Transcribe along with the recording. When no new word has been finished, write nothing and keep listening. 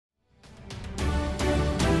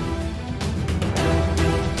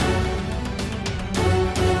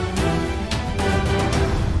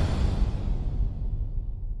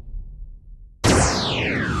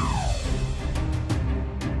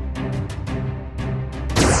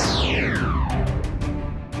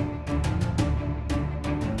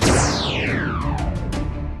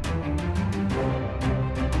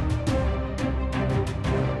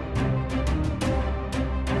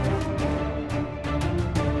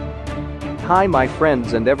Hi my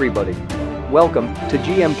friends and everybody. Welcome to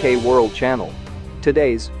GMK World Channel.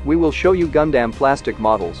 Today's, we will show you Gundam plastic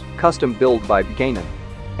models, custom build by BjCanon.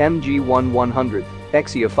 MG1100,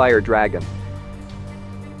 Exia Fire Dragon.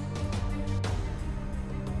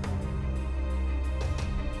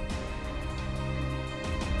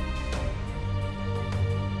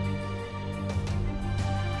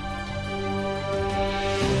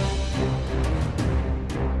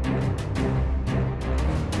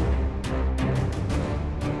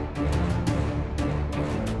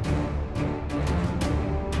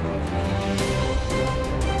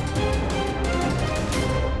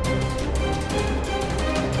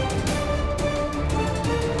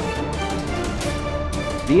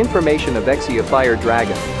 The information of Exia Fire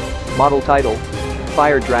Dragon. Model title: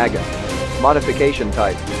 Fire Dragon. Modification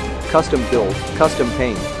type: custom build, custom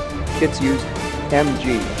paint. Kits used: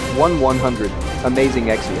 MG1100, Amazing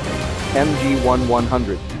Exia,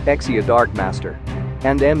 MG1100, Exia Dark Master,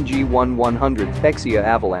 and MG1100, Exia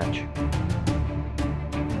Avalanche.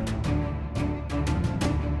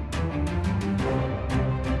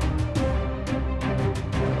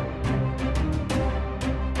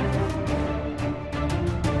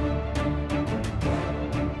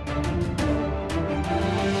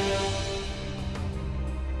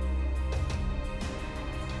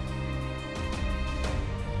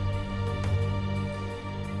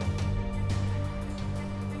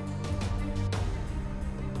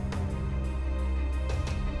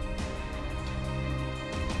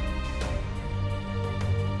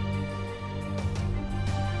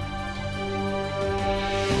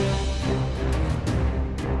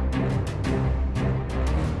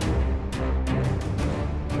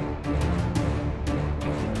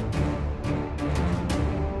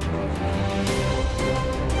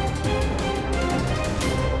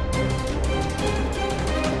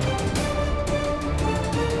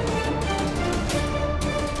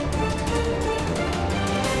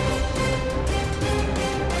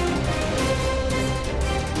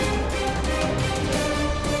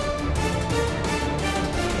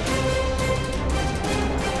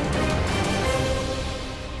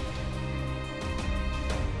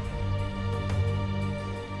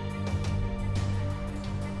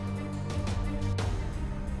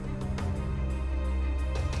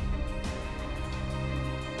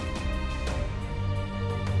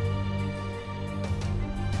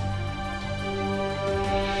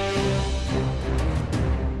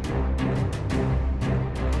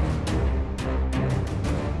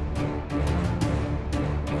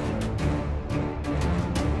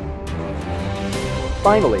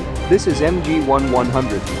 Finally, this is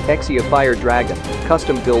MG1100, Exia Fire Dragon,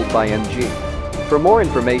 custom build by MG. For more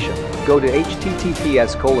information, go to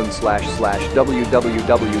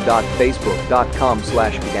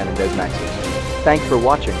https://www.facebook.com/BjCanonDesMaxes. Thanks for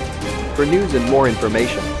watching. For news and more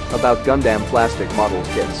information about Gundam plastic models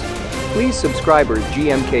kits, please subscribe our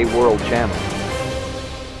GMK World channel.